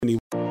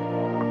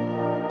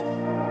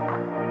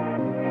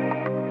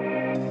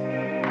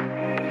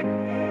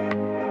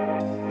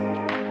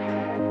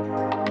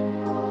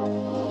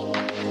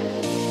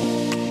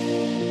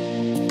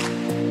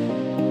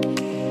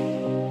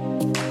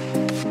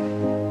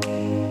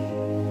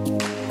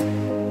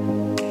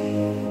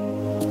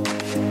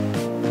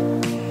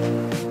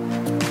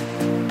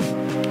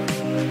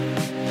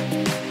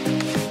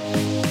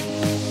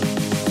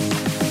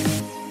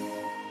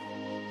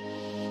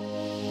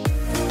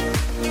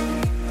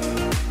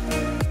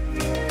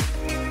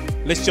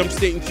Let's jump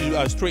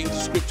straight into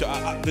scripture.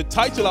 The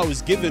title I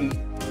was given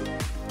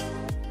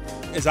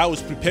as I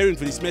was preparing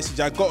for this message,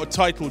 I got a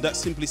title that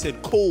simply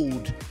said,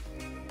 Called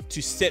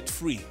to Set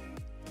Free.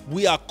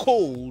 We are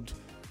called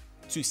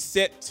to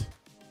set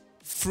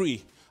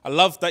free. I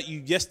love that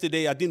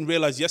I didn't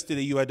realize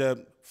yesterday you had a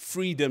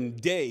Freedom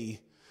Day.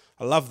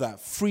 I love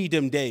that,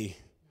 Freedom Day.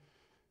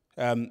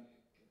 And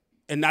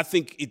I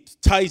think it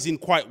ties in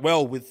quite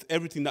well with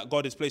everything that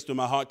God has placed on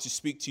my heart to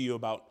speak to you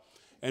about.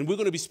 And we're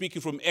going to be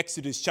speaking from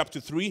Exodus chapter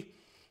 3.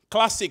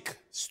 Classic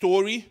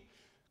story,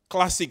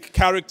 classic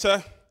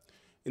character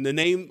in the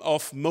name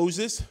of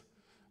Moses.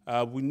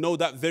 We know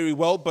that very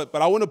well, but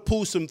I want to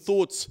pull some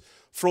thoughts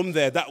from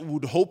there that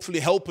would hopefully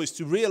help us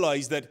to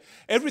realize that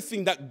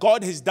everything that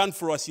God has done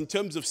for us in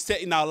terms of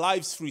setting our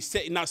lives free,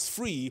 setting us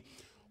free,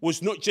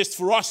 was not just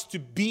for us to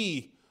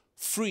be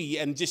free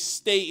and just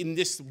stay in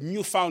this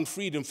newfound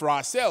freedom for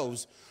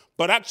ourselves,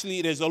 but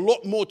actually there's a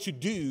lot more to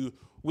do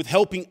with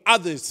helping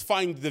others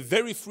find the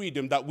very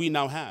freedom that we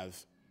now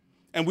have.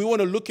 And we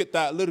want to look at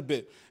that a little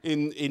bit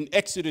in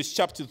Exodus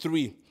chapter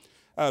 3,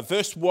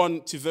 verse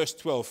 1 to verse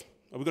 12.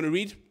 Are we going to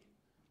read?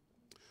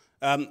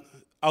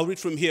 I'll read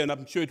from here, and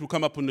I'm sure it will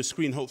come up on the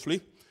screen,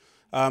 hopefully.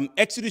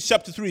 Exodus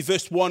chapter 3,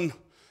 verse 1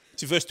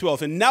 to verse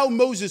 12. And now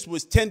Moses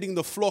was tending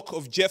the flock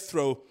of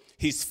Jethro,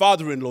 his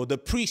father-in-law, the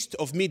priest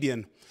of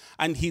Midian.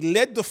 And he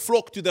led the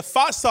flock to the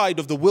far side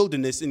of the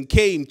wilderness and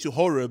came to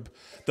Horeb,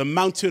 the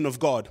mountain of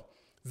God.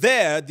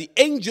 There, the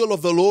angel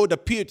of the Lord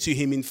appeared to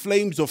him in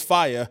flames of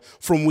fire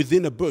from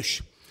within a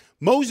bush.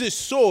 Moses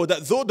saw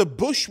that though the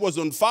bush was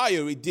on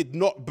fire, it did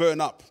not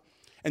burn up.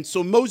 And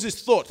so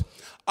Moses thought,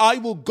 I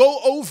will go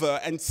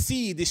over and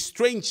see this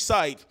strange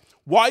sight,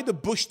 why the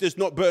bush does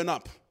not burn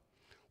up.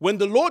 When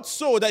the Lord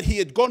saw that he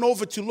had gone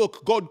over to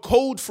look, God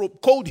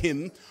called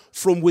him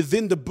from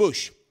within the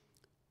bush.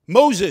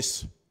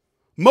 Moses,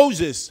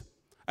 Moses.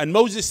 And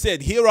Moses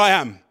said, Here I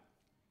am.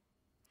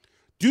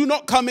 Do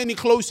not come any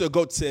closer,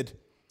 God said.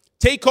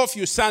 Take off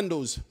your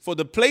sandals, for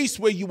the place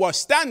where you are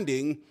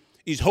standing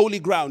is holy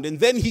ground. And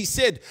then he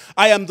said,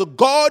 I am the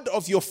God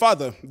of your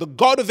father, the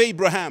God of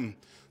Abraham,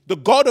 the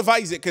God of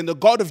Isaac, and the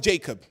God of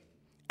Jacob.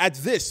 At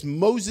this,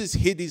 Moses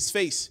hid his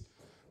face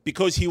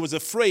because he was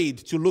afraid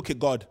to look at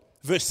God.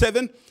 Verse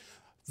 7,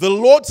 the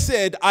Lord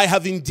said, I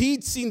have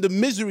indeed seen the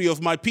misery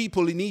of my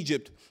people in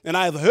Egypt, and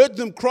I have heard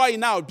them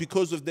crying out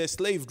because of their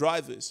slave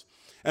drivers.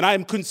 And I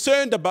am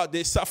concerned about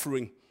their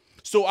suffering.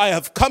 So I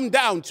have come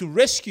down to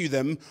rescue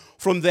them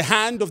from the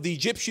hand of the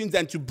Egyptians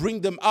and to bring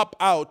them up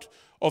out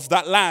of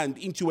that land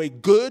into a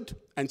good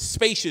and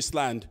spacious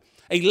land,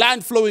 a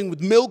land flowing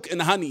with milk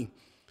and honey,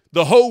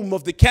 the home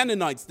of the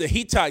Canaanites, the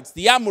Hittites,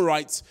 the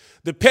Amorites,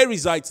 the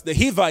Perizzites, the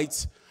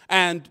Hivites,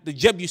 and the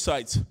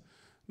Jebusites.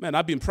 Man,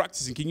 I've been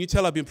practicing. Can you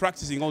tell I've been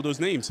practicing all those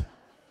names?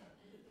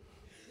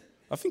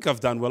 I think I've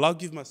done well. I'll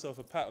give myself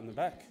a pat on the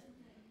back.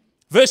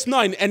 Verse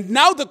 9, and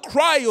now the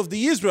cry of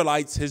the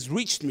Israelites has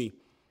reached me,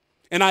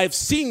 and I have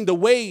seen the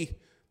way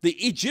the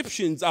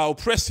Egyptians are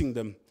oppressing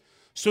them.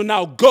 So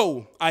now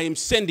go, I am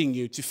sending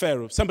you to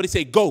Pharaoh. Somebody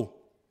say, go.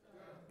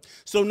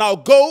 So now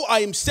go,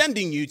 I am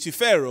sending you to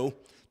Pharaoh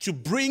to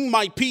bring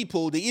my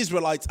people, the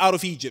Israelites, out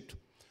of Egypt.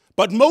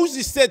 But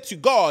Moses said to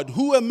God,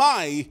 who am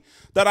I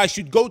that I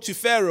should go to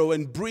Pharaoh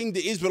and bring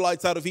the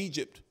Israelites out of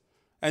Egypt?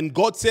 And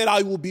God said,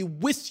 I will be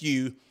with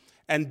you,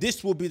 and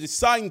this will be the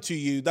sign to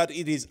you that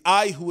it is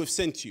I who have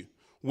sent you.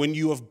 When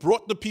you have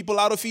brought the people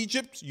out of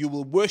Egypt, you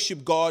will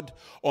worship God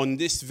on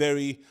this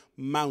very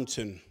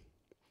mountain.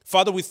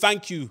 Father, we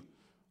thank you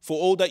for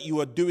all that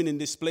you are doing in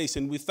this place.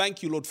 And we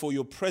thank you, Lord, for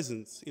your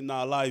presence in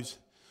our lives.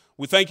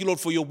 We thank you, Lord,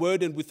 for your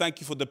word. And we thank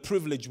you for the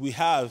privilege we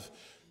have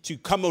to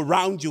come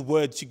around your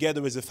word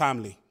together as a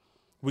family.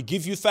 We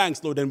give you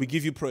thanks, Lord, and we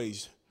give you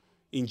praise.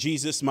 In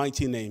Jesus'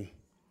 mighty name,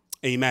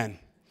 amen.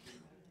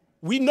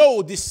 We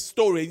know this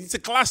story. It's a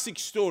classic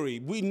story.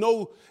 We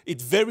know it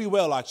very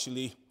well,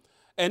 actually.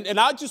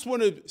 And I just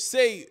want to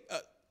say,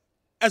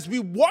 as we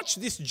watch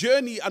this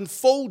journey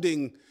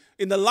unfolding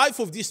in the life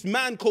of this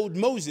man called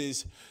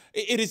Moses,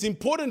 it is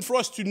important for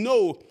us to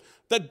know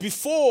that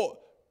before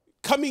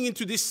coming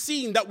into this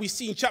scene that we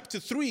see in chapter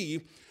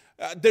 3,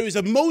 there is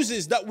a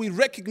Moses that we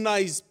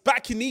recognize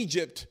back in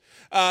Egypt.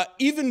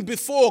 Even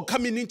before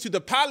coming into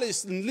the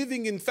palace and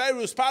living in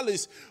Pharaoh's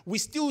palace, we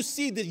still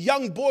see the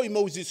young boy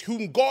Moses,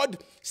 whom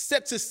God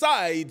sets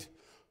aside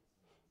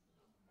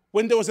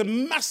when there was a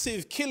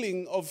massive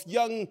killing of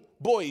young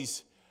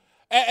boys.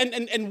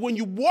 And when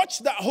you watch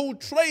that whole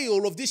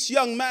trail of this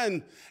young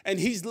man and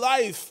his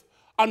life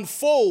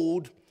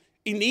unfold,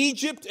 in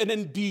Egypt and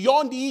then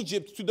beyond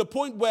Egypt to the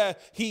point where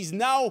he's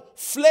now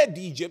fled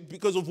Egypt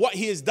because of what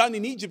he has done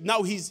in Egypt.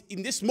 Now he's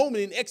in this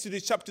moment in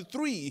Exodus chapter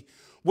 3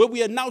 where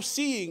we are now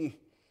seeing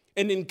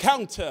an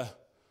encounter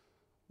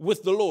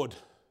with the Lord.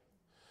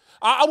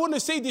 I want to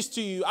say this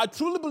to you. I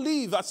truly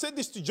believe, I said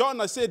this to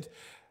John, I said,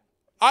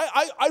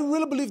 I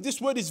really believe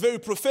this word is very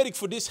prophetic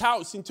for this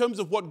house in terms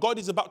of what God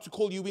is about to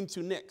call you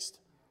into next.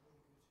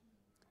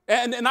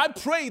 And I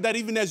pray that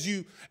even as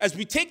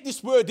we take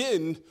this word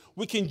in,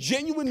 we can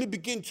genuinely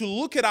begin to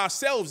look at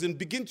ourselves and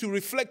begin to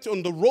reflect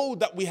on the role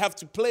that we have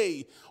to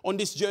play on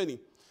this journey.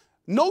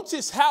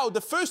 Notice how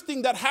the first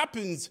thing that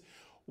happens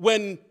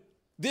when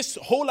this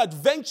whole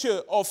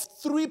adventure of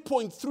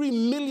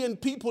 3.3 million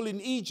people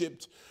in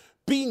Egypt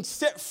being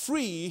set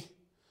free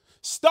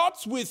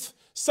starts with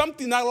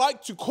something I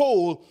like to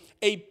call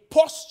a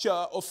posture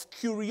of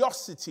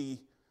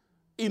curiosity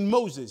in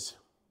Moses.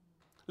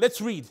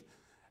 Let's read.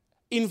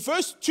 In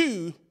verse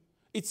 2,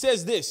 it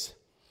says this,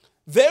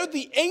 "There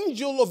the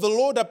angel of the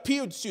Lord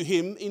appeared to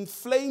him in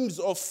flames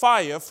of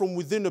fire from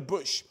within a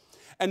bush.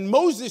 And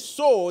Moses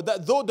saw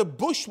that though the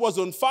bush was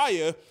on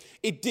fire,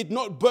 it did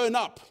not burn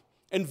up."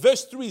 And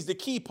verse 3 is the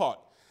key part.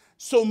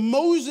 "So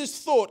Moses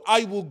thought,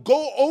 I will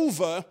go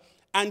over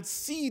and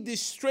see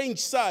this strange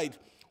sight,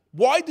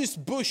 why this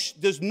bush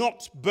does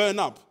not burn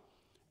up."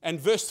 And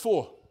verse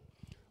 4,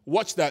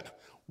 watch that.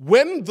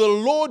 "When the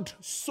Lord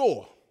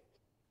saw,"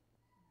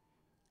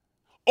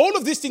 all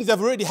of these things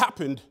have already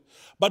happened,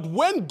 but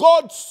when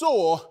God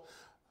saw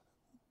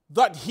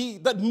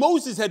that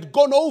Moses had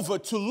gone over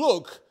to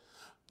look,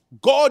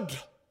 God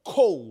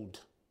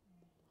called.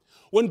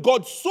 When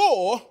God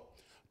saw,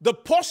 the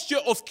posture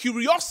of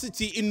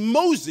curiosity in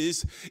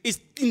Moses is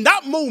in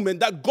that moment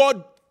that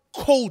God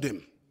called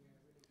him.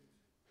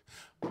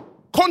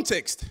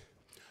 Context.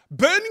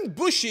 Burning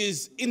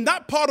bushes in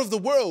that part of the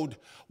world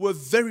were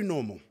very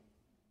normal.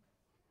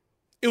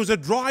 It was a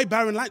dry,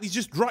 barren land. It's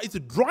just dry. It's a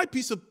dry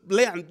piece of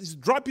land. It's a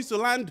dry piece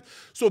of land.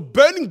 So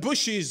burning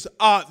bushes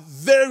are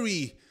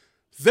very,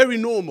 very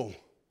normal.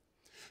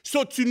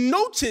 So to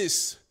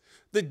notice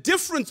the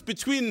difference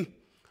between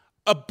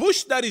a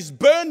bush that is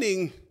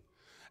burning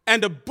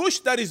and a bush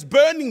that is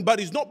burning but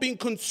is not being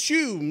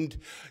consumed,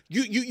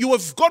 you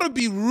have got to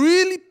be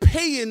really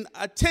paying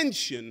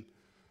attention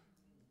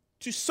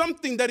to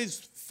something that is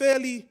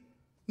fairly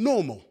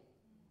normal.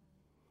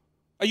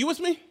 Are you with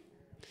me?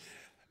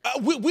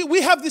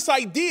 We have this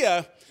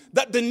idea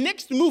that the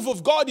next move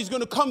of God is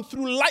going to come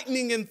through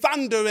lightning and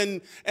thunder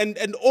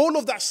and all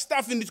of that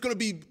stuff, and it's going to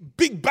be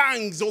big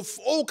bangs of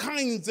all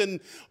kinds and,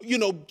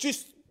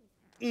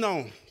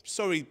 no,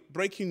 sorry,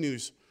 breaking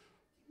news.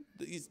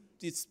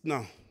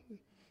 No,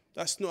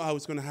 that's not how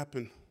it's going to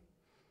happen.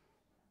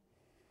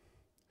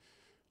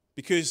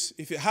 Because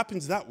if it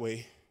happens that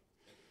way,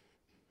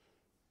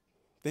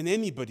 then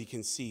anybody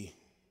can see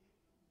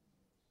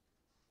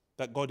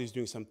that God is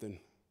doing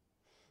something.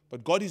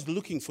 But God is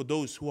looking for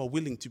those who are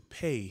willing to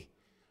pay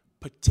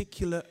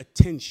particular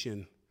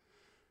attention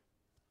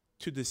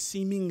to the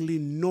seemingly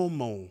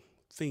normal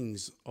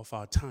things of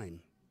our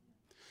time.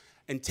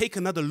 And take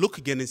another look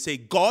again and say,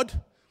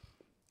 God,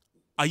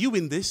 are you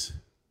in this?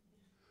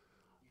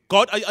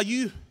 God, are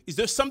you? Is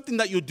there something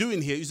that you're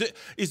doing here?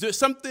 Is there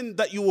something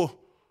that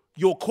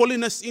you're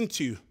calling us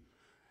into?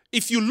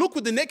 If you look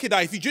with the naked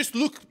eye, if you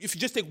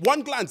just take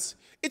one glance,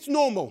 it's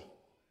normal.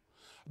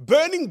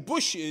 Burning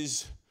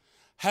bushes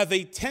have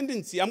a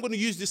tendency, I'm going to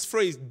use this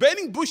phrase,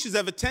 burning bushes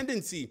have a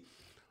tendency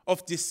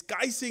of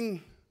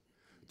disguising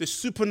the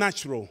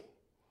supernatural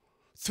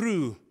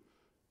through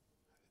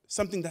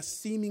something that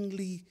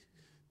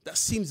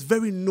seems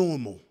very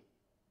normal.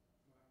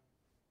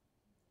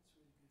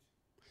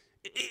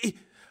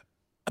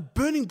 A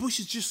burning bush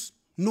is just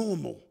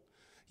normal.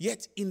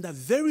 Yet in the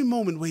very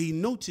moment where he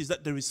noticed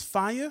that there is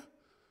fire,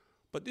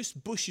 but this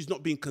bush is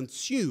not being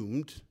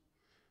consumed,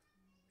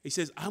 he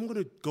says, I'm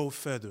going to go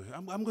further.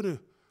 I'm going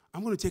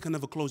to take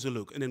another closer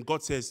look. And then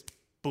God says,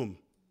 boom,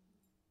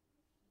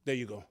 there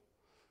you go.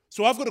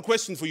 So I've got a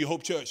question for you,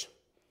 Hope Church.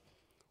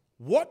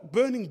 What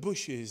burning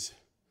bushes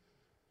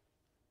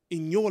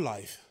in your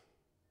life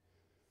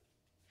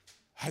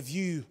have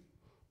you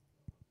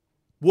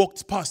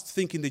walked past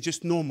thinking they're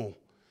just normal,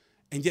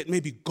 and yet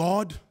maybe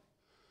God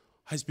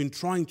has been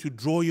trying to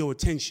draw your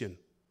attention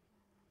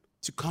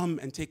to come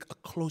and take a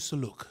closer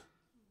look?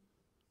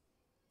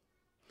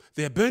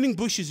 There are burning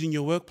bushes in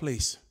your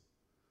workplace.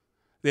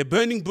 There are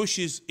burning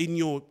bushes in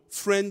your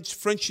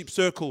friendship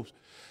circles.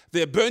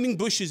 There are burning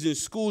bushes in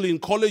school, in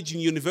college, in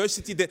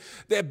university.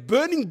 There are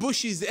burning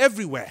bushes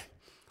everywhere.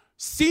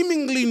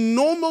 Seemingly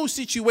normal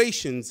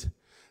situations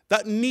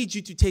that need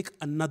you to take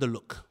another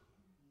look.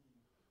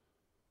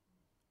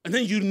 And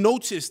then you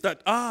notice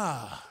that,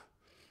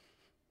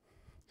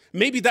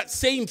 maybe that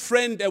same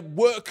friend at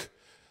work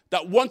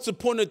that once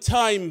upon a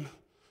time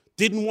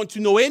didn't want to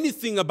know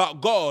anything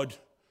about God,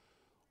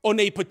 on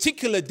a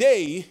particular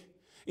day,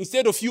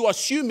 instead of you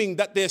assuming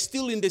that they're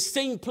still in the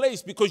same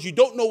place because you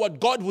don't know what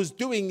God was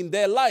doing in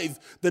their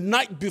life the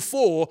night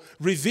before,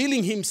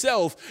 revealing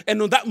himself, and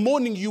on that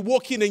morning you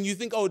walk in and you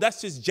think, oh,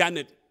 that's just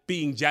Janet.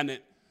 being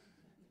Janet.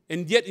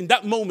 And yet in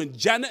that moment,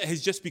 Janet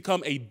has just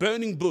become a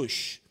burning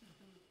bush.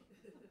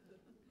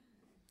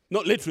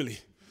 Not literally.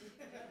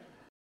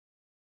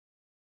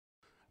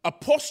 A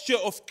posture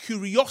of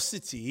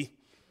curiosity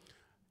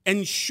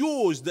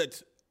ensures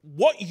that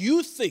what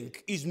you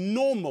think is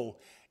normal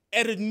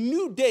at a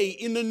new day,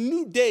 in a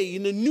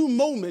new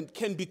moment,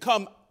 can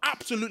become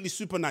absolutely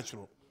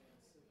supernatural.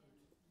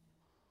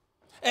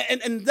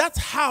 And that's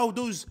how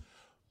those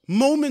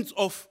moments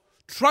of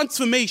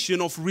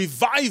transformation, of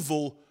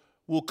revival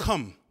will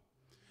come.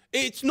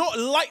 It's not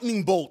a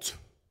lightning bolt.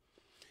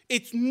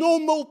 It's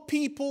normal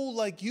people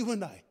like you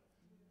and I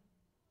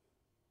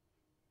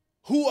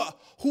who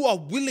are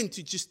willing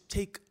to just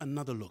take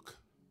another look.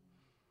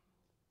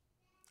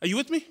 Are you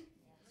with me?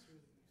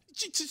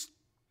 Just,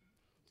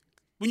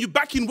 when you're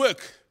back in work,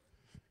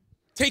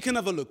 take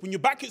another look. When you're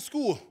back at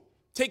school,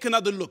 take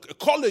another look. At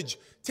college,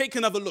 take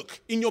another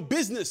look. In your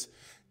business,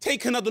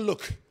 take another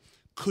look.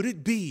 Could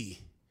it be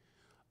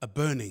a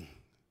burning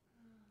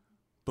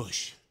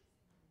bush?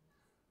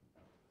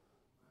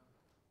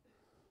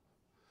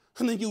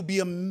 And then you'll be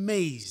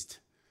amazed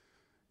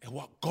at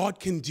what God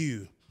can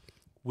do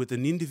with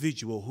an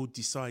individual who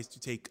decides to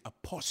take a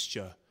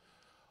posture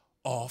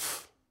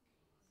of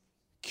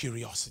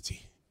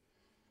curiosity.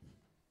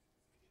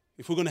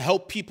 If we're going to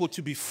help people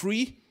to be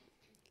free,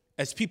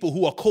 as people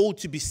who are called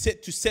to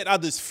set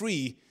others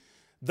free,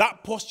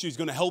 that posture is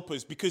going to help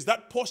us, because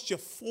that posture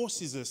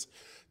forces us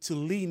to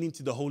lean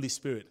into the Holy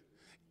Spirit,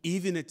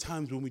 even at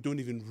times when we don't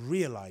even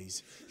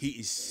realize He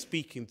is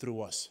speaking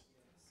through us.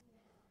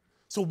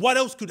 So what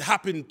else could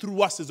happen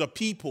through us as a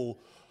people,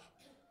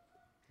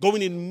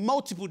 going in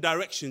multiple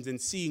directions and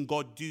seeing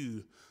God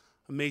do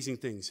amazing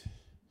things?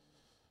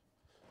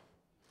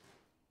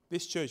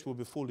 This church will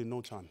be full in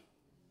no time.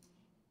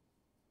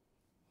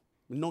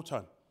 In no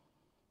time.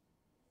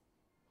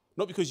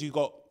 Not because you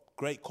got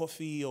great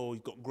coffee or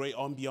you got great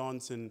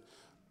ambiance and,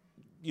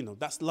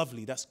 that's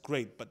lovely, that's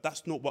great, but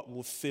that's not what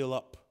will fill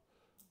up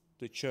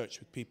the church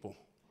with people.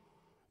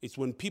 It's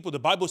when people, the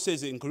Bible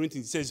says it in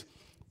Corinthians, it says,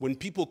 when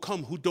people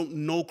come who don't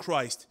know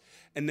Christ,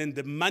 and then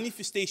the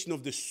manifestation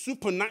of the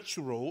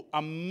supernatural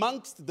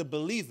amongst the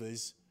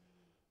believers,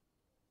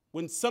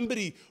 when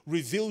somebody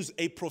reveals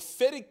a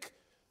prophetic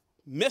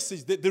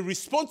message, that the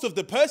response of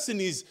the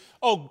person is,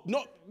 oh,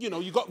 not,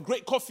 you got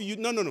great coffee.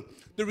 No.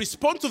 The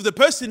response of the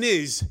person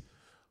is,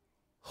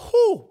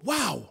 oh,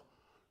 wow,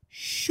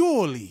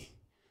 surely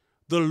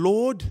the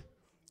Lord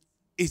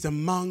is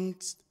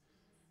amongst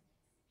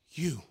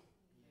you.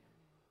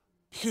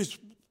 Because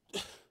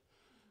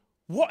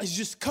what has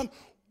just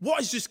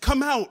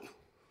come out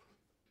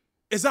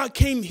as I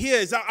came here,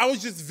 as I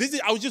was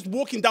just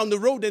walking down the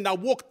road, and I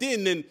walked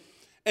in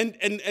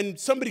and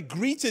somebody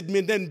greeted me,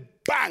 and then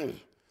bang,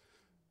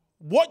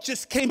 what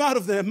just came out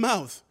of their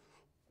mouth?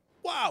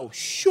 Wow,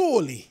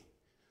 surely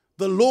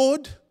the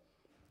Lord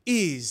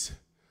is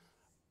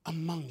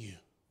among you.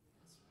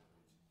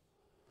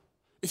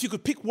 If you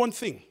could pick one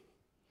thing,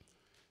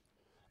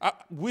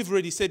 we've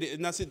already said it,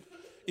 and I said,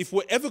 if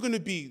we're ever going to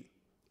be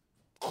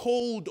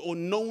called or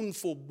known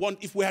for one,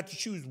 if we had to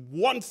choose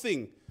one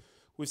thing,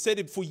 we've said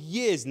it for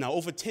years now,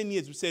 over 10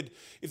 years, we said,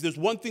 if there's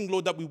one thing,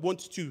 Lord, that we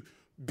want to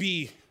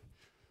be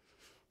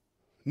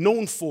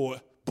known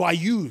for by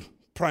you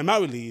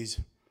primarily, is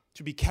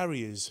to be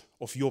carriers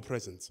of your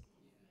presence.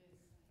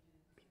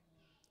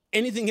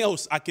 Anything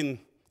else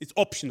it's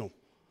optional.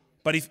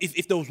 But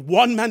if there was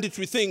one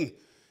mandatory thing,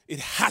 it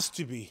has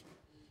to be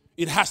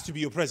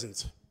your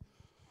presence.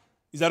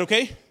 Is that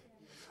okay?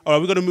 All right,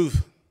 we're going to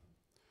move.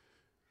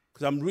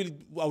 Because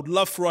I would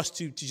love for us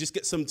to just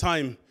get some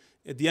time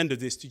at the end of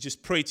this to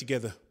just pray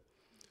together.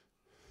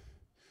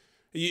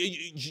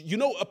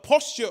 A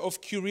posture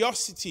of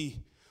curiosity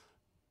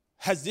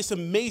has this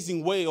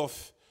amazing way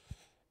of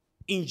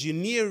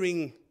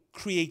engineering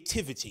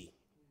creativity,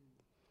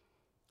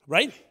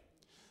 right?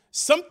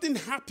 Something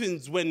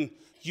happens when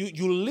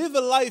you live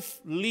a life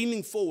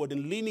leaning forward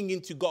and leaning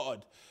into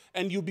God,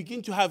 and you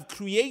begin to have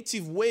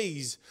creative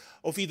ways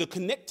of either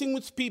connecting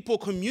with people,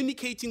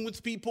 communicating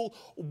with people,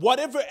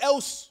 whatever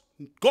else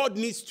God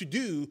needs to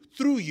do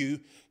through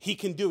you, He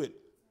can do it.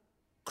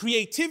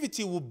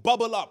 Creativity will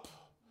bubble up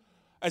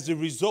as a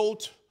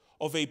result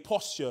of a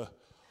posture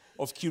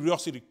of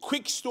curiosity.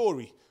 Quick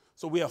story.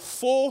 So we have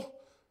 4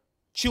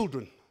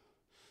 children.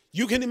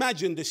 You can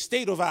imagine the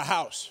state of our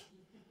house.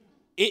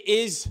 It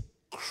is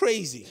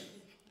crazy.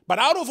 But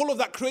out of all of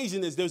that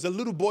craziness, there's a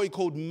little boy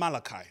called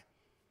Malachi.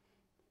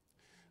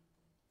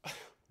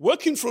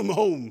 Working from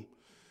home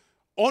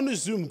on a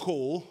Zoom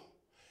call,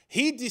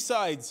 he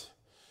decides,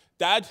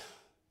 Dad,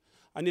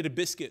 I need a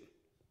biscuit.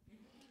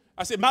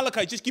 I said,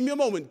 Malachi, just give me a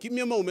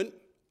moment.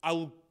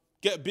 I'll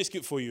get a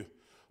biscuit for you.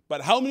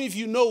 But how many of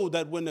you know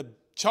that when a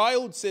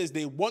child says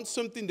they want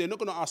something, they're not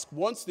going to ask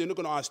once, they're not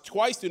going to ask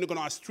twice, they're not going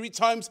to ask 3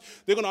 times,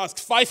 they're going to ask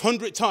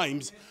 500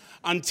 times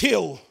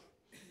until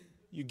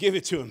you give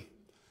it to him.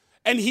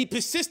 And he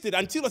persisted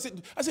until I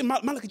said,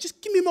 Malachi,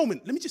 just give me a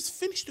moment. Let me just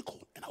finish the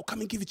call, and I'll come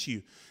and give it to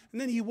you. And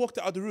then he walked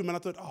out of the room, and I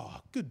thought, oh,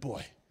 good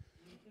boy.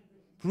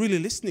 Really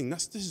listening.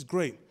 This is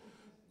great.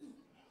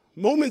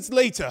 Moments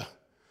later,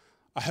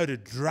 I heard a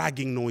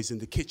dragging noise in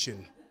the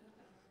kitchen.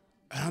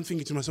 And I'm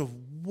thinking to myself,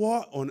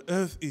 what on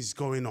earth is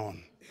going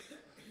on?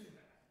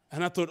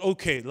 And I thought,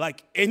 okay,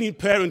 like any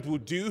parent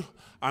would do,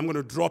 I'm going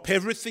to drop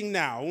everything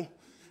now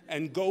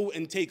and go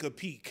and take a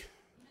peek.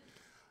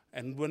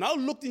 And when I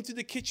looked into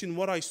the kitchen,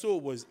 what I saw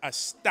was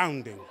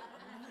astounding.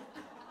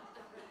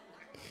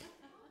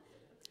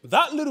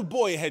 That little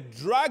boy had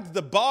dragged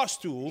the bar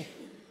stool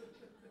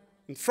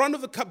in front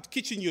of the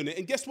kitchen unit,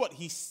 and guess what?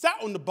 He sat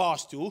on the bar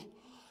stool,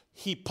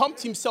 he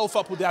pumped himself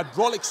up with the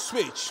hydraulic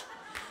switch,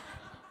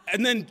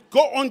 and then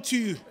got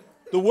onto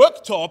the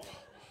worktop,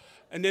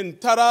 and then,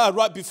 ta-da,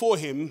 right before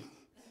him,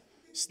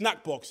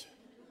 snack box.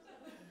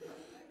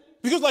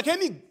 Because like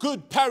any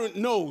good parent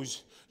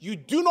knows, you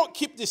do not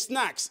keep the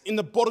snacks in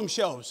the bottom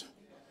shelves.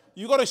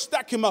 You got to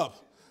stack them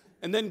up.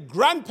 And then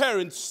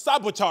grandparents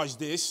sabotage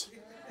this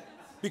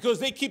because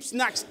they keep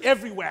snacks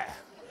everywhere.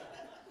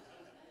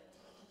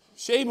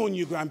 Shame on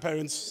you,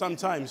 grandparents,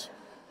 sometimes.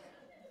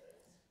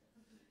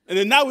 And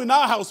then now in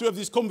our house, we have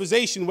this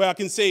conversation where I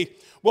can say,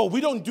 well,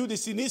 we don't do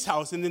this in his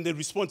house. And then the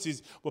response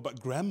is, well,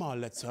 but grandma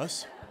lets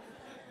us.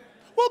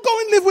 Well, go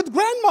and live with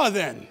grandma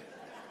then.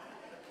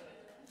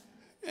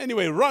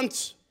 Anyway,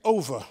 rant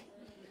over.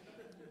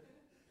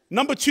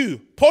 Number 2,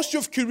 posture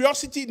of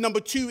curiosity. Number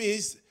 2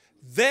 is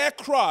their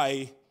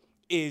cry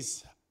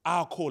is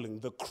our calling.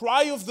 The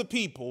cry of the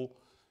people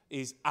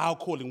is our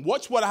calling.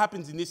 Watch what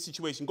happens in this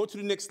situation. Go to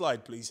the next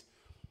slide, please.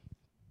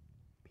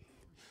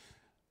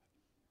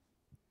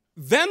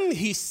 Then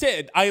he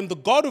said, I am the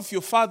God of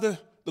your father,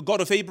 the God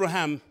of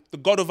Abraham, the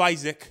God of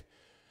Isaac,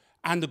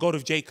 and the God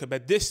of Jacob.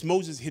 At this,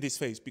 Moses hid his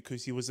face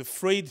because he was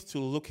afraid to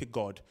look at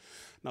God.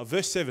 Now,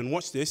 verse 7,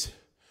 watch this.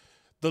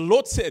 The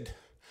Lord said,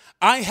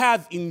 I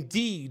have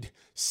indeed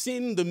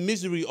seen the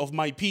misery of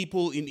my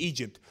people in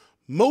Egypt.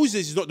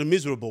 Moses is not the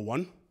miserable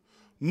one.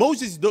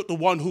 Moses is not the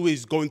one who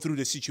is going through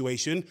the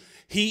situation.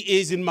 He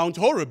is in Mount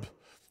Horeb,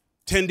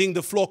 tending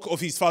the flock of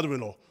his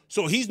father-in-law.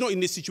 So he's not in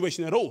this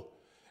situation at all.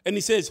 And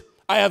he says,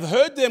 I have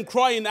heard them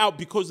crying out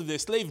because of their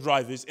slave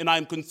drivers, and I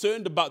am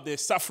concerned about their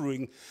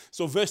suffering.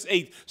 So verse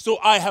 8, so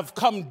I have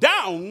come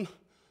down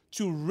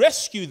to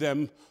rescue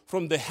them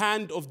from the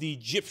hand of the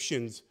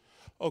Egyptians.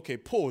 Okay,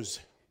 pause.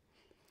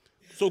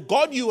 So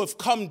God, you have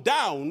come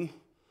down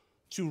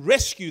to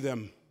rescue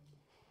them.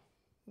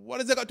 What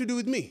has that got to do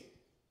with me?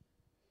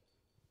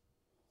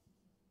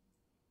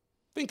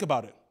 Think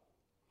about it.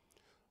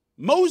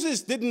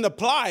 Moses didn't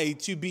apply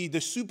to be the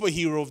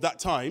superhero of that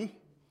time.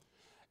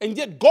 And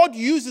yet God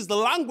uses the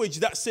language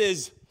that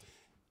says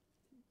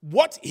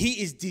what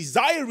he is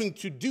desiring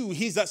to do,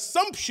 his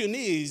assumption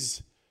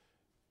is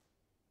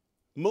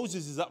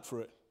Moses is up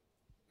for it.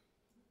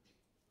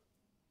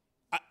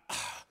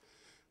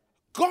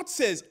 God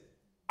says,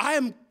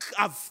 I've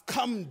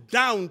come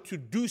down to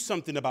do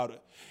something about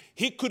it.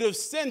 He could have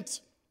sent,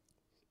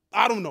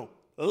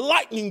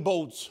 lightning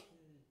bolts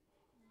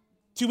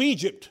to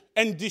Egypt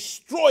and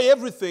destroy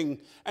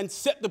everything and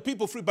set the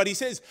people free. But he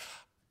says,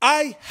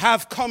 I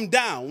have come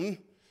down,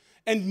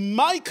 and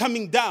my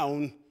coming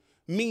down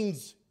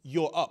means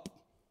you're up.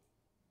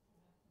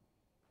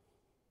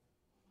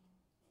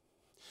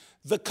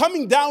 The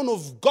coming down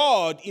of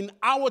God in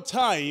our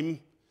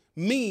time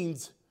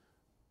means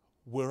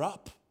we're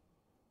up.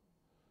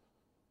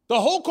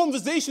 The whole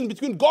conversation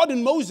between God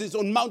and Moses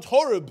on Mount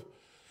Horeb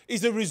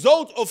is a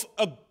result of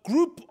a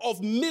group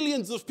of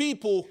millions of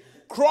people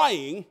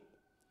crying,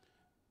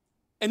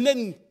 and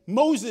then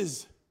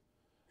Moses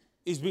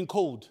is being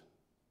called.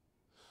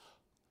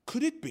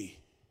 Could it be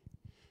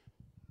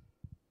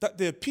that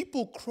there are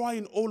people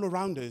crying all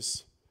around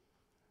us,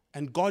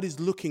 and God is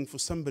looking for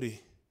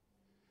somebody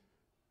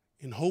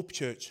in Hope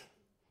Church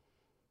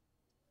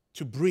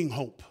to bring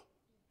hope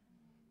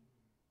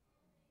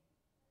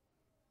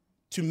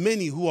to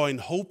many who are in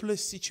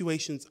hopeless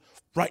situations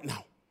right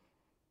now?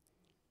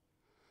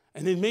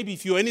 And then maybe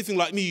if you're anything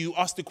like me, you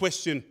ask the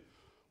question,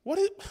 what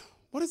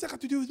does that got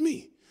to do with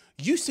me?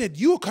 You said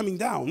you were coming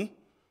down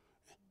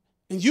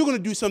and you're going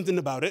to do something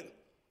about it.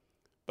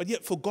 But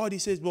yet for God, he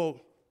says,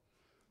 well,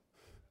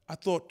 I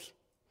thought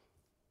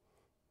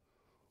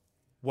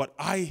what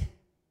I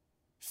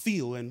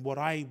feel and what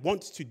I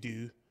want to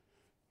do,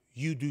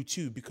 you do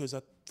too, because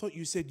I thought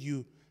you said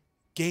you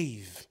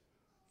gave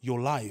your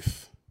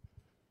life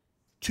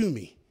to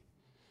me.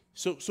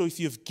 So if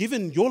you've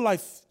given your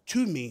life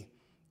to me,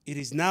 it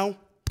is now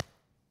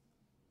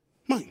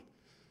mine.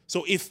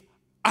 So if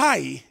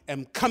I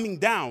am coming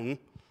down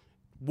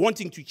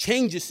wanting to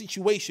change the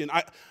situation,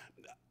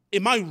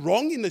 am I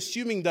wrong in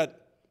assuming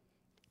that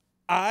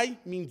I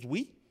means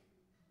we?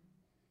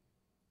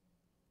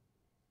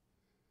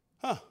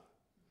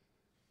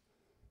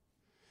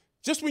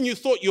 Just when you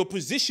thought you're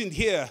positioned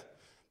here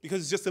because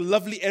it's just a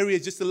lovely area,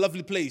 just a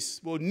lovely place,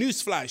 well,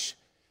 newsflash,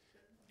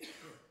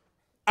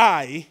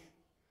 I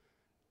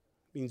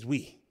means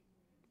we.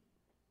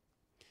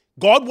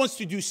 God wants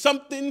to do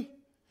something,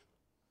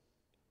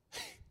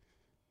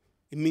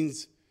 it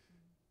means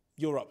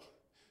you're up.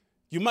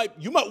 You might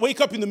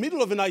wake up in the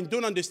middle of the night and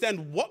don't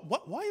understand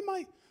why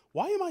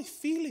am I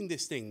feeling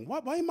this thing?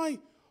 Why am I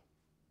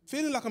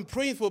Feeling like I'm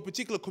praying for a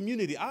particular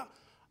community. I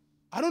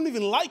don't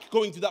even like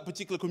going to that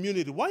particular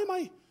community. Why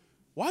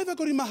have I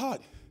got in my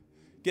heart?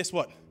 Guess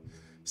what?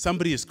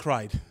 Somebody has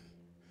cried.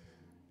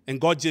 And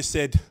God just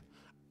said,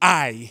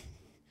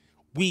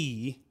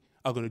 we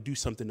are going to do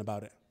something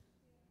about it.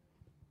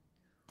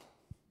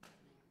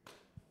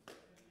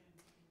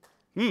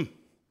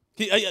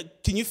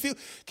 Can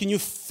you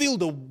feel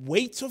the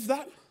weight of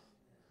that?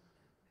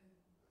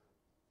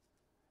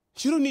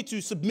 You don't need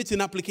to submit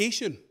an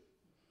application.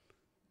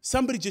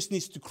 Somebody just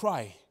needs to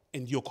cry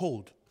and you're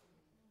called.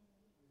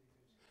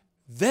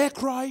 Their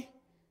cry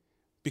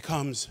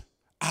becomes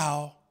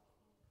our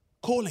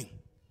calling.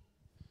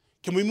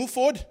 Can we move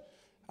forward?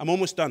 I'm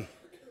almost done.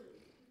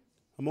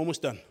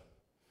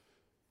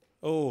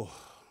 Oh.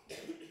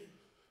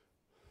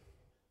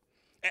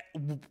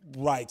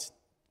 Right.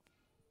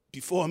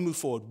 Before I move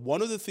forward,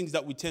 one of the things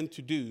that we tend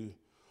to do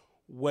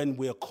when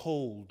we're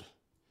called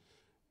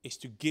is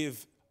to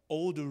give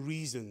all the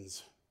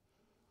reasons.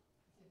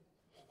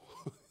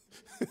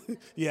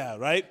 Yeah,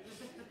 right?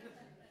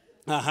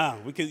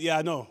 We can. Yeah,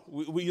 I know.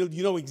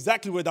 You know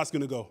exactly where that's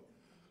going to go.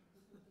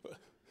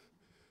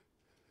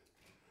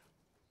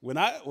 When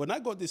I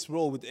got this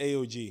role with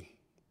AOG, do you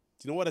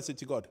know what I said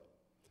to God?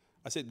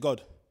 I said,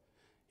 God,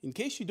 in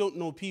case you don't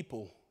know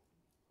people,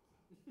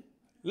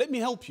 let me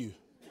help you.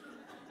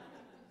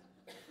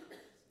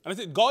 And I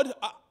said, God,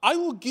 I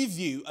will give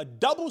you a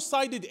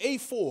double-sided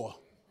A4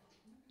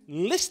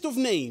 list of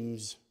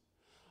names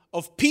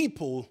of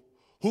people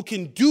who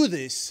can do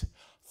this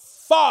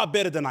far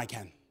better than I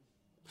can.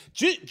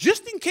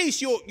 Just in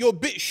case you're a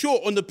bit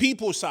short on the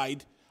people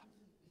side,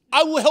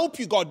 I will help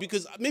you, God,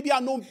 because maybe I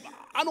know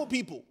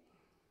people.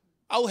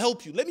 I will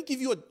help you. Let me give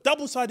you a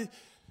double-sided.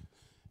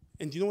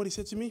 And do you know what he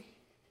said to me?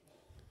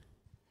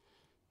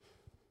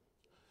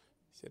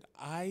 He said,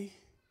 I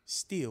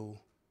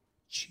still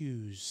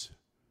choose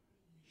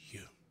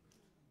you.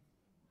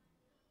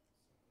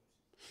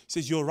 He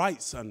says, you're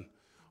right, son.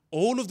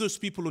 All of those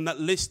people on that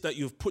list that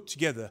you've put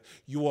together,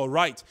 you are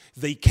right.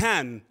 They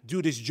can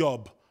do this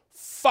job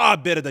far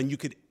better than you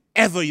could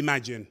ever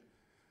imagine.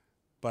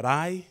 But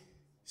I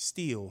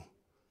still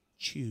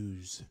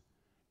choose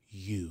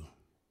you.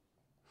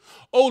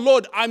 Oh,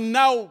 Lord, I'm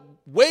now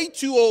way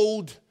too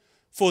old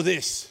for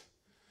this.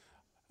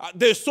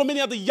 There's so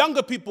many other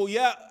younger people.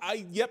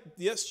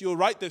 Yes, you're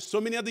right. There's so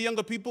many other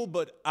younger people,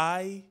 but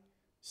I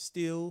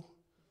still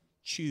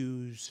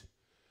choose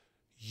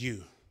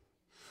you.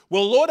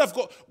 Well, Lord,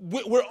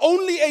 we're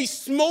only a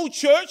small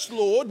church,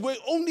 Lord. We're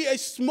only a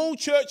small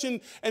church,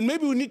 and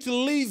maybe we need to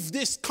leave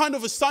this kind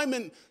of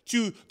assignment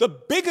to the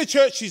bigger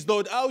churches,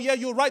 Lord. Oh, yeah,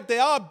 you're right. They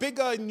are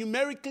bigger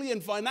numerically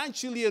and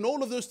financially and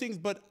all of those things,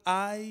 but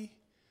I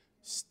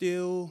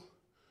still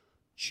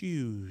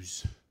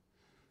choose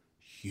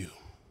you.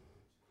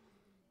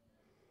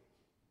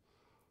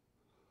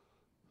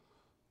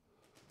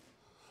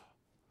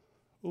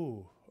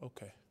 Oh,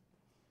 okay.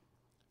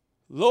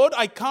 Lord,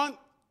 I can't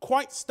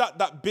quite start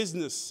that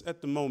business at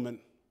the moment.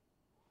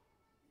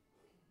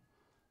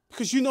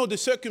 Because you know the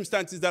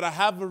circumstances that I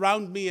have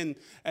around me, and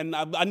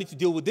I need to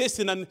deal with this,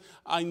 and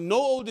I know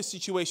all the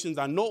situations,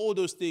 I know all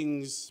those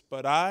things,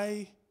 but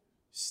I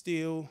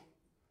still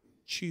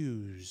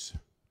choose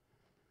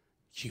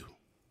you.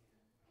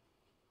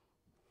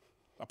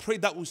 I pray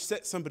that will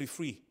set somebody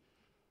free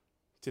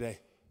today.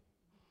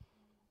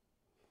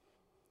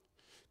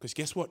 Because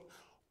guess what?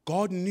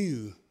 God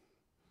knew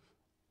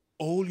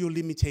all your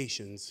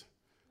limitations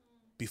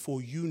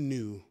before you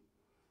knew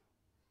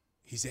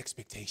his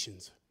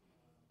expectations.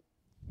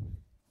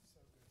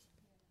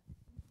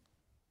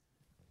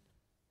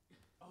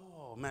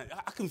 Oh, man,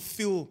 I can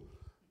feel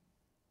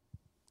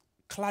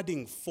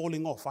cladding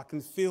falling off. I can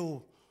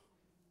feel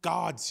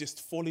guards just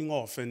falling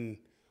off and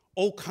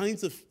all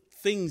kinds of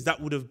things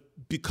that would have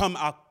become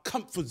our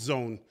comfort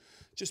zone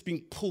just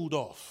being pulled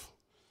off.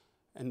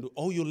 And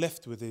all you're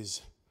left with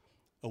is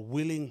a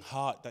willing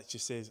heart that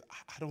just says,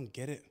 I don't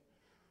get it,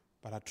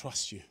 but I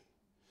trust you.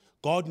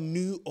 God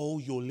knew all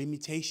your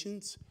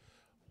limitations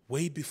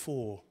way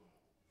before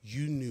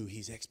you knew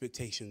his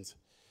expectations.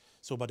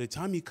 So by the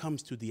time he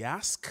comes to the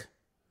ask,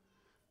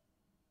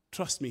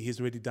 trust me, he's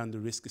already done the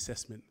risk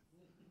assessment.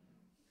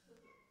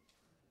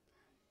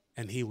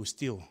 And he will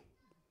still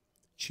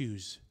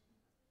choose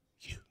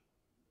you.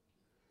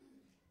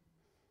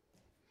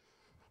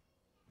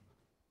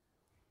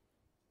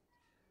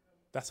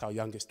 That's our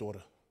youngest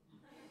daughter.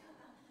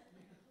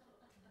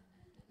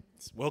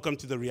 Welcome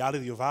to the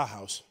reality of our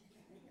house.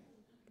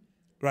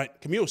 Right,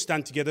 can we all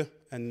stand together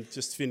and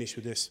just finish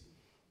with this?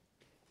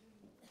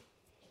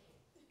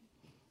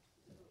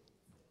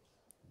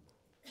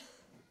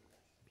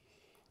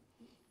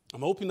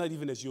 I'm hoping that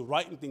even as you're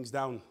writing things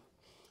down,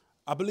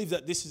 I believe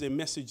that this is a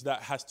message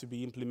that has to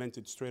be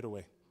implemented straight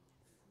away.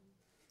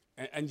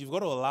 And you've got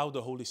to allow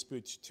the Holy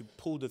Spirit to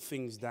pull the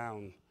things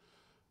down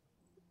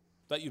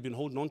that you've been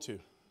holding on to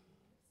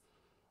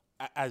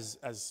as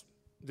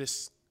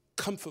this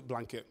comfort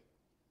blanket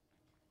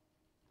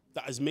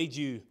that has made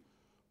you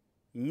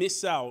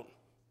miss out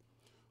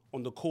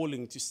on the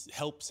calling to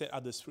help set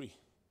others free.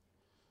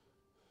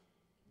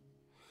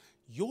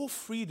 your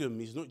freedom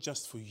is not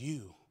just for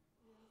you.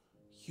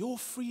 Your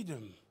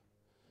freedom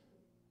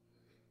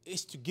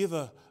is to give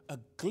a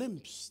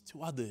glimpse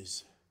to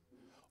others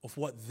of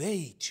what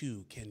they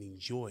too can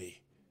enjoy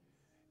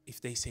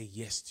if they say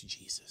yes to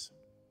Jesus.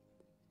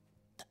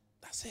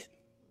 That's it.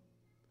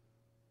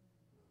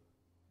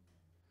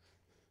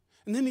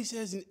 And then he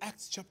says in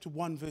Acts chapter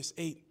 1 verse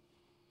 8,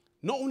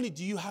 not only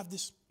do you have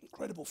this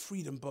incredible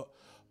freedom,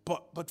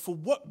 but for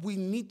what we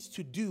need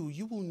to do,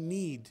 you will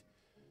need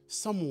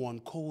someone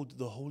called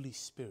the Holy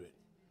Spirit.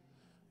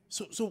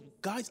 So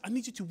guys, I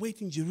need you to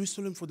wait in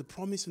Jerusalem for the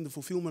promise and the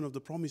fulfillment of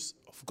the promise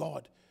of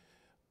God.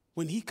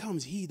 When he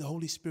comes, the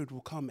Holy Spirit,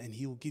 will come and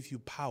he will give you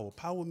power.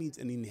 Power means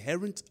an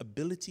inherent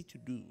ability to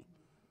do.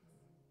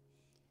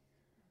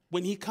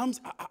 When he comes,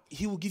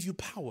 he will give you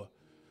power.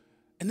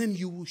 And then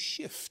you will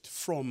shift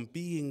from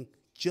being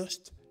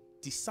just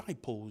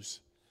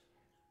disciples,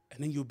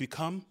 and then you'll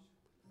become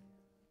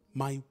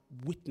my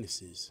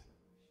witnesses.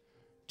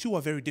 Two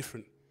are very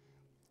different.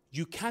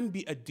 You can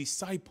be a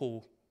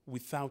disciple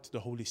without the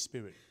Holy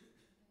Spirit,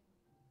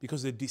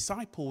 because a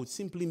disciple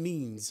simply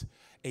means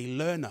a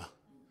learner,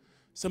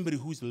 somebody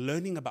who's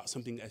learning about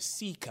something, a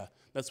seeker.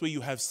 That's where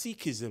you have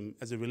Sikhism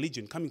as a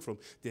religion coming from.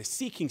 They're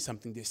seeking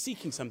something.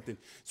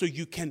 So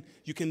you can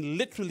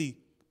literally,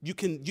 you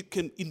can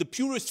in the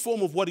purest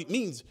form of what it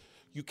means,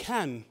 you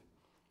can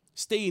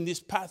stay in this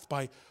path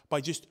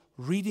by just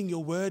reading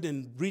your word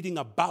and reading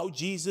about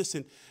Jesus,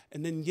 and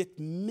then yet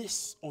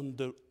miss on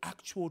the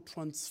actual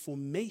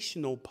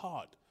transformational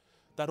part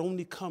that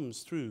only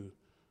comes through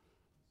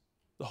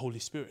the Holy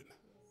Spirit.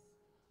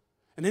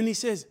 And then he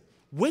says,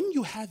 when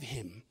you have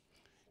him,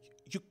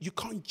 you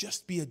can't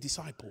just be a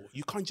disciple.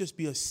 You can't just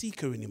be a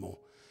seeker anymore.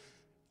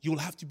 You'll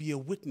have to be a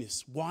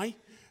witness. Why?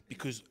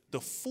 Because the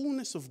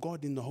fullness of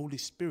God in the Holy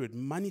Spirit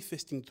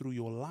manifesting through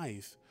your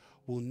life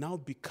will now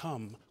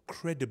become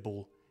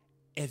credible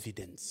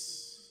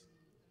evidence.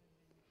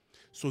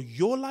 So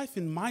your life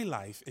and my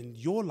life and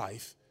your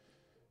life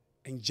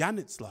and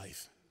Janet's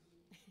life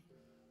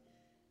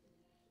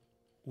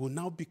will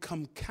now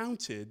become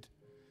counted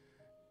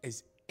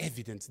as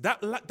evidence.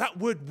 That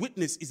word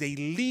witness is a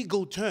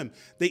legal term.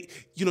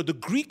 The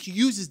Greek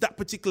uses that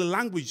particular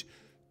language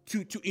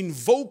to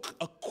invoke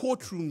a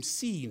courtroom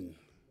scene.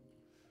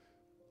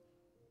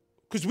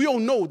 Because we all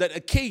know that a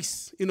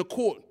case in a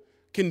court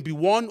can be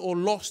won or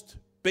lost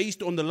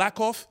based on the lack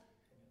of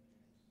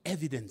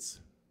evidence.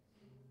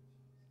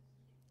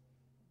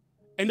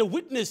 And a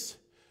witness,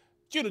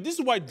 this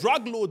is why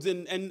drug lords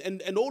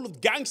and all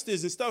of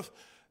gangsters and stuff,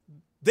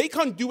 they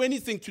can't do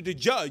anything to the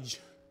judge,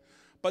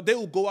 but they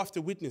will go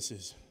after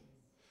witnesses.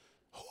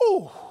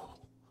 Whew.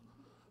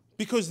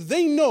 Because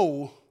they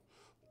know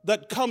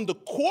that come the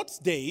court's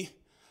day,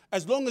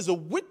 as long as a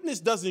witness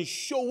doesn't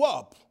show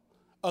up,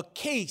 a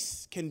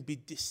case can be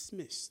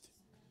dismissed.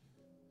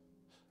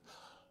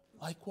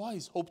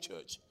 Likewise, Hope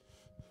Church.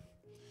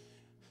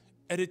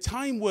 At a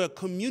time where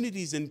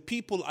communities and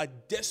people are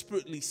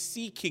desperately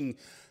seeking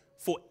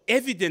for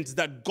evidence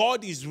that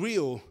God is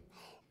real,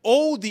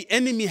 all the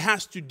enemy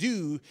has to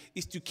do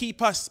is to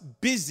keep us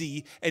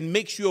busy and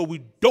make sure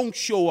we don't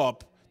show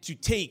up to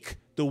take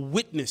the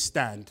witness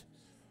stand.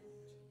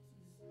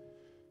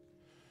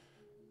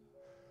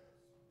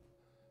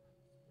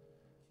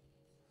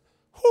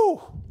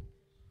 Whew.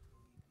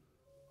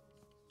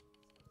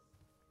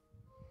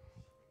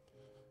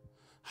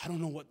 I don't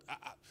know what,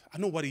 I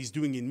know what he's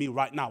doing in me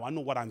right now. I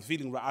know what I'm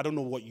feeling right. I don't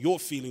know what you're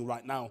feeling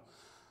right now.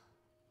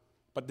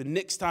 But the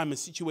next time a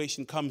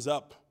situation comes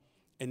up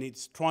and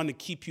it's trying to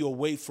keep you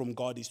away from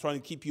God, it's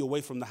trying to keep you away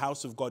from the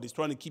house of God, it's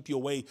trying to keep you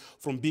away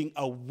from being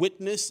a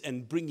witness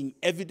and bringing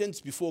evidence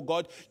before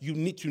God, you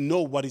need to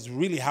know what is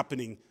really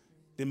happening.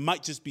 There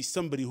might just be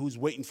somebody who's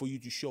waiting for you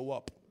to show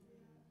up.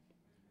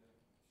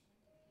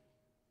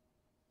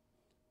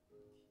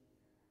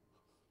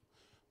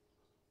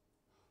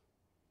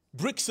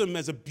 Brixham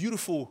has a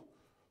beautiful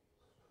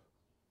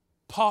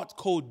part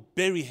called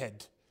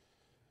Berryhead.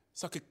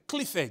 It's like a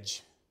cliff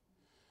edge.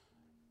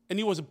 And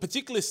it was a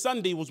particular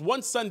Sunday. It was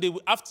one Sunday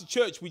after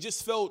church. We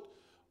just felt,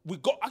 we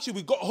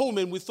got home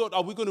and we thought,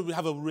 we're going to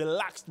have a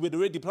relaxed, we'd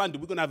already planned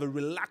it. We're going to have a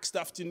relaxed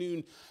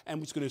afternoon and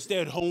we're just going to stay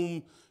at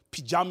home,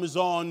 pajamas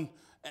on,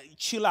 and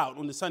chill out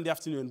on the Sunday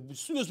afternoon. As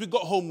soon as we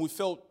got home, we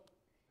felt,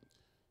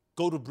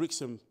 go to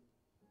Brixham,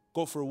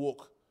 go for a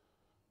walk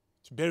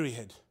to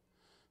Berryhead.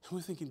 And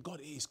we're thinking,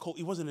 God, it is cold.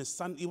 It wasn't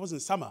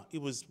summer,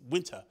 it was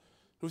winter.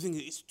 We're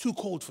thinking, it's too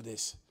cold for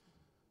this.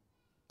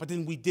 But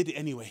then we did it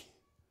anyway.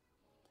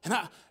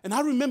 And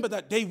I remember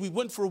that day we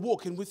went for a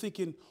walk and we're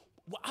thinking,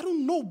 well, I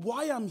don't know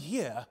why I'm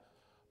here,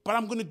 but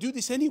I'm going to do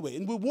this anyway.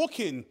 And we're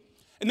walking.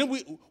 And then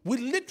we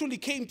literally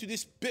came to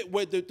this bit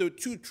where the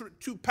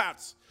two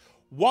paths,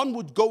 one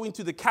would go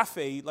into the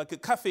cafe, like a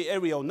cafe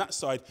area on that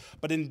side,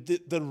 but then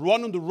the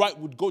one on the right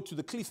would go to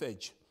the cliff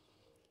edge.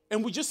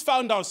 And we just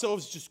found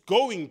ourselves just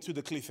going to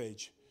the cliff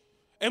edge.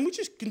 And we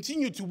just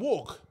continued to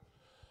walk.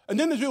 And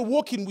then as we were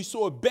walking, we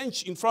saw a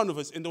bench in front of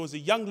us, and there was a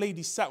young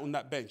lady sat on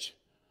that bench.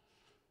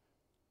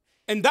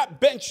 And that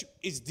bench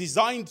is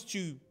designed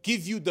to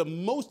give you the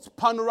most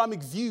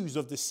panoramic views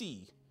of the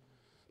sea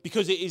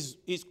because it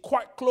is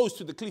quite close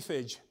to the cliff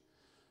edge.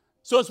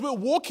 So as we're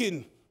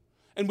walking,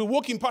 and we're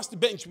walking past the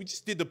bench, we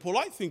just did the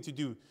polite thing to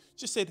do.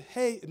 Just said,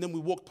 hey, and then we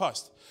walked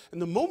past. And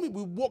the moment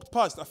we walked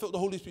past, I felt the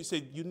Holy Spirit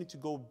say, you need to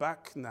go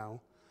back now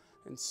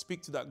and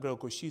speak to that girl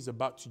because she's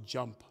about to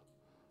jump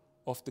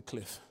off the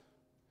cliff.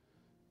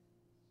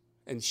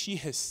 And she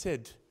has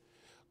said,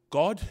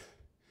 God,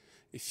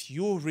 if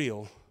you're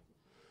real,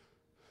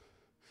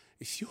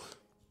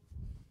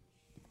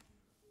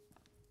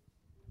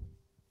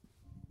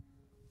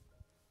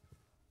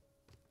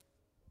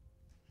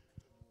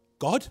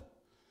 God,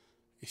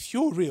 if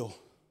you're real,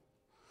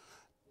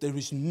 there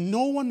is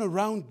no one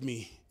around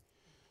me,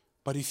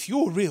 but if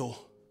you're real,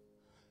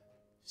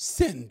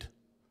 send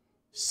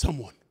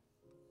someone.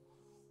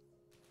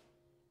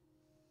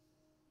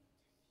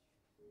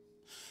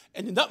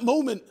 And in that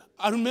moment,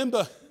 I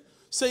remember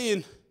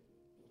saying,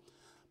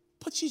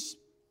 but she's,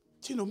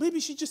 maybe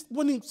she's just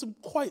wanting some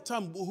quiet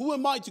time. Who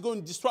am I to go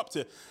and disrupt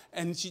her?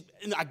 And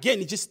again,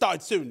 it just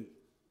started saying,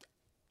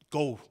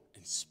 go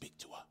and speak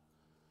to her.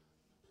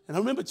 And I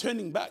remember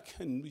turning back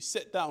and we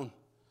sat down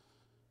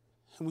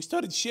and we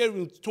started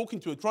sharing, talking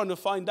to her, trying to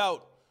find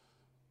out,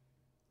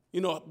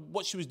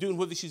 what she was doing,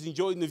 whether she's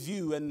enjoying the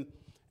view. And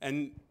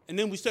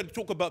then we started to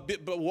talk about a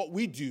bit about what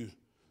we do.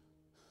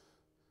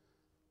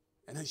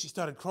 And then she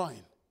started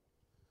crying.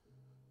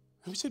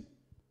 And we said,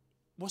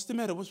 what's the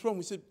matter? What's wrong?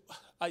 We said,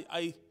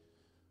 I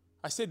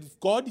said,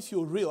 God, if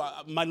you're real,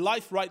 my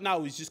life right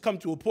now has just come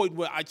to a point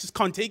where I just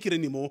can't take it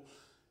anymore.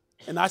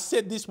 And I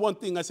said this one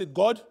thing. I said,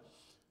 God,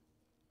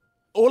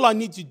 all I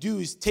need to do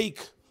is take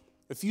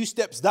a few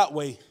steps that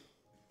way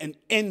and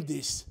end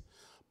this.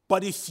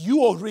 But if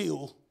you are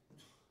real,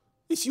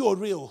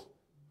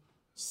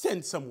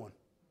 send someone.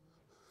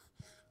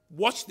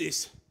 Watch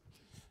this.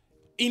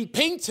 In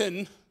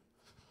Payton,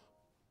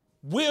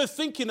 we're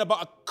thinking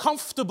about a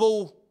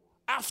comfortable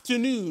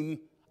afternoon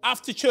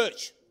after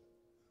church.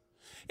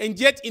 And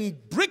yet in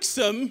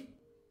Brixham,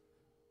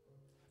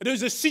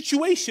 there's a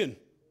situation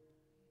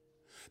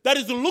that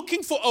is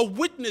looking for a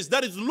witness,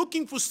 that is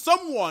looking for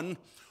someone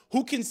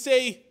who can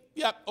say,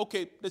 yeah,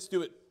 okay, let's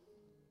do it.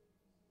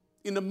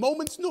 In a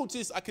moment's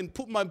notice, I can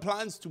put my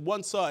plans to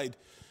one side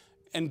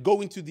and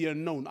go into the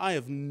unknown. I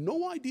have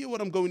no idea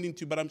what I'm going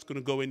into, but I'm just going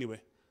to go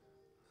anyway.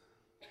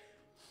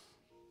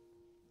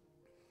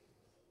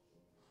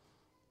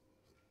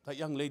 That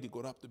young lady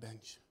got up the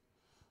bench,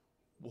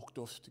 walked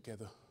off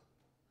together.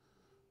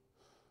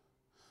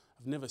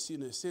 I've never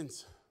seen her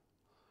since.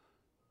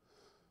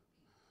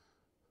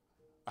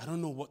 I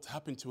don't know what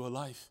happened to her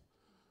life.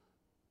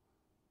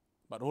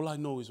 But all I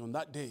know is on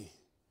that day,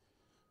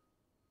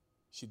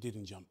 she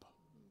didn't jump.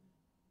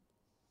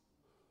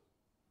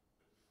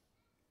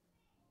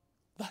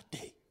 That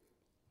day,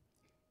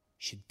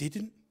 she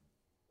didn't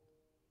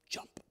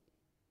jump.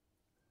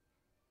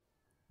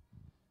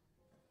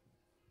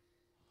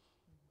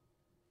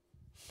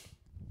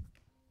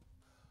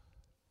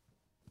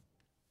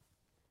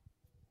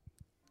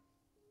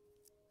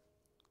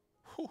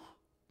 Whew.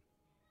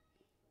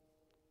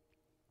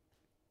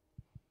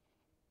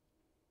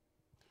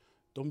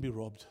 Don't be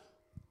robbed.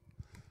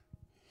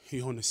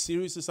 You're on a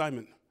serious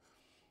assignment.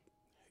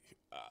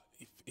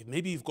 If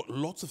maybe you've got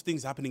lots of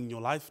things happening in your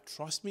life,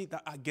 trust me,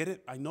 that I get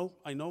it. I know.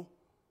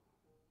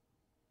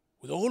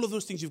 With all of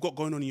those things you've got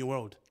going on in your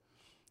world,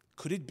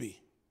 could it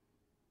be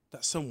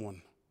that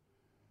someone,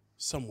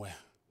 somewhere,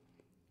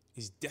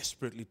 is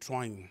desperately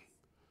trying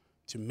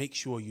to make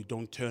sure you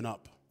don't turn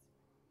up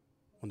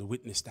on the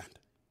witness stand?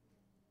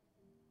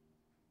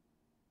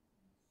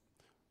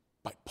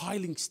 By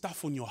piling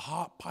stuff on your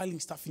heart, piling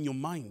stuff in your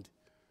mind.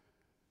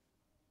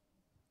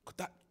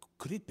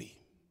 Could it be?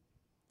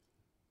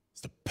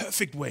 It's the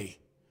perfect way,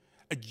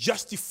 a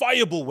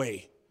justifiable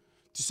way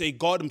to say,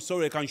 God, I'm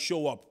sorry I can't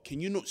show up.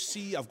 Can you not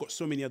see I've got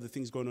so many other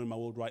things going on in my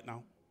world right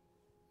now?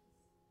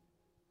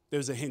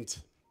 There's a hint.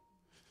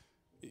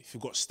 If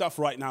you've got stuff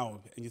right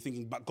now and you're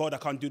thinking, but God, I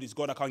can't do this.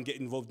 God, I can't get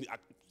involved.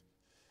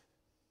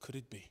 Could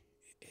it be?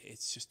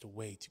 It's just a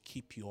way to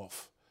keep you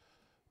off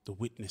the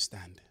witness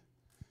stand.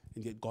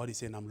 And yet God is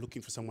saying, I'm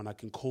looking for someone I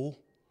can call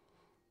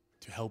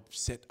to help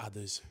set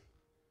others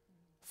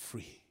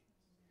free.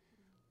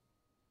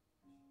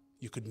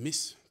 You could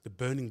miss the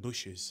burning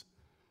bushes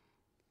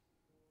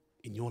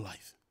in your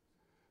life.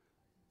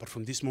 But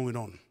from this moment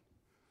on,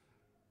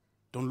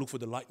 don't look for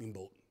the lightning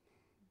bolt.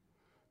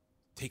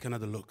 Take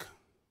another look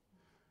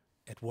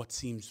at what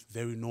seems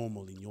very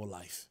normal in your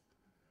life.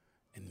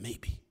 And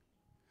maybe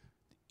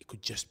it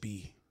could just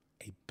be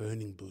a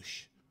burning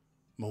bush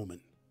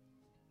moment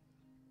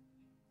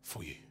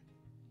for you.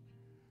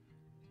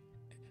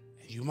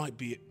 You might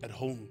be at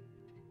home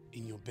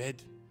in your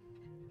bed,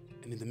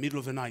 and in the middle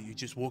of the night, you're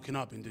just waking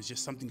up and there's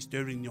just something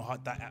stirring in your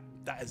heart that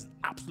has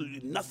absolutely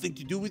nothing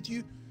to do with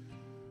you.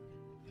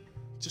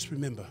 Just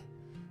remember,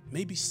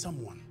 maybe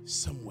someone,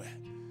 somewhere,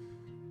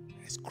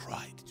 has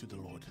cried to the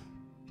Lord.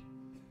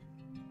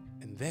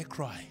 And their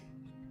cry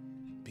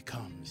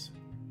becomes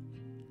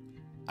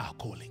our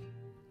calling.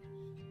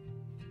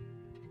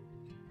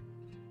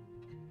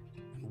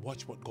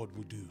 watch what God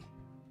will do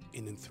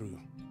in and through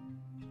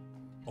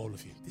all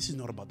of you. This is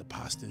not about the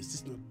pastors. This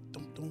is not,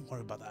 don't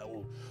worry about that.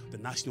 Oh, the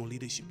national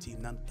leadership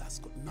team. That's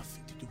got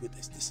nothing to do with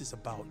this. This is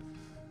about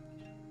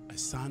a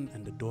son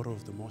and the daughter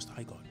of the Most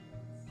High God.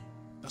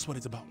 That's what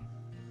it's about.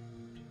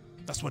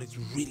 That's what it's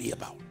really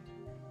about.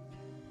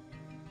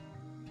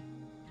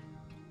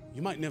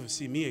 You might never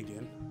see me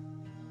again,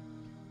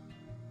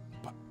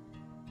 but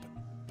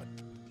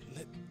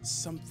let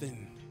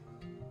something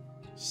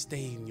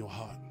stay in your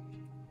heart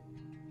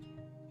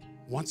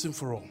once and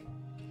for all.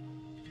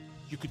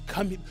 You could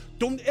come in.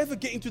 Don't ever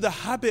get into the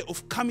habit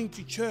of coming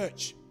to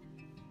church.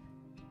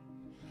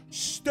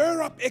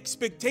 Stir up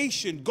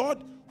expectation.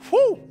 God,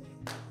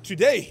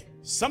 today,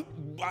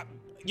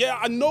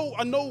 I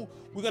know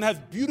we're gonna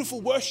have beautiful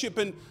worship,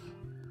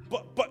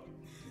 but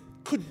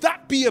could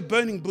that be a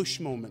burning bush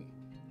moment?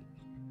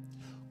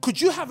 Could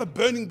you have a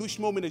burning bush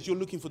moment as you're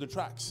looking for the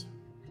tracks?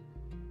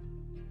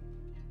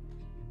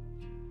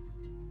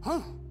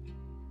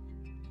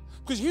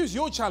 Because here's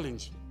your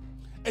challenge.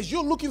 As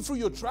you're looking through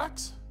your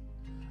tracks,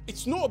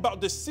 it's not about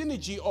the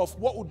synergy of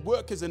what would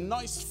work as a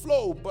nice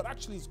flow, but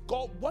actually it's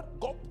God,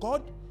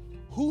 God,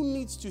 who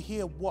needs to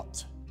hear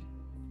what?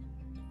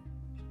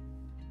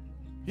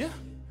 Yeah.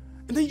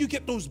 And then you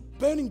get those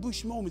burning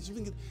bush moments. You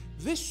think,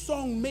 this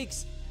song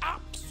makes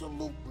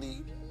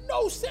absolutely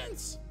no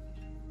sense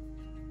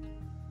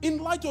in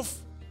light of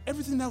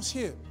everything else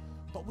here,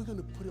 but we're going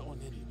to put it on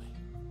anyway.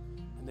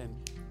 And then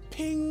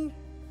ping,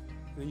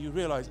 and then you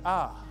realize,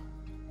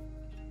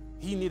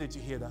 he needed to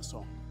hear that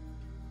song.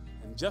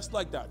 And just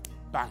like that,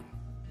 bang,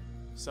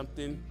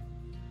 something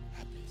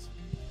happens.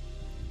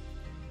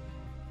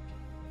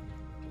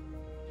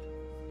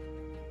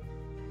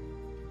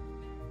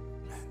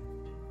 Man,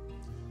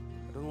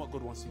 I don't know what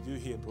God wants to do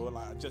here, bro.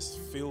 Like, I just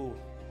feel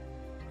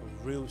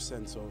a real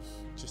sense of,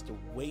 just a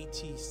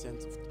weighty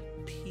sense of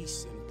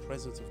peace and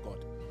presence of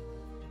God.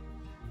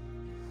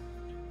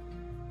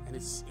 And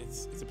it's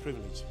a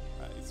privilege.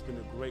 It's been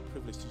a great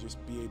privilege to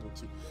just be able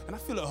to, and I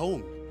feel at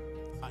home.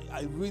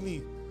 I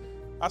really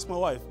ask my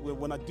wife,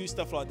 when I do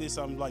stuff like this,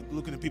 I'm like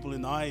looking at people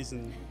in the eyes,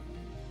 and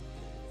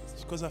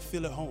it's because I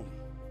feel at home.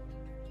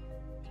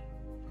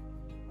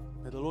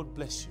 May the Lord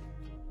bless you.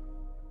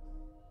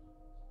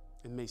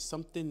 And may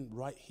something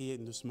right here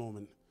in this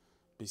moment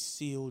be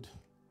sealed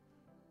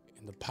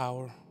in the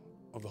power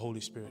of the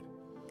Holy Spirit.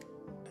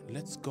 And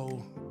let's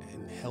go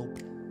and help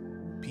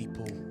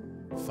people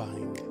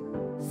find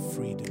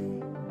freedom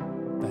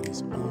that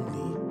is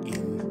only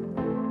in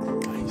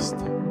Christ.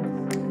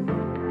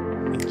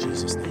 In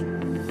Jesus' name.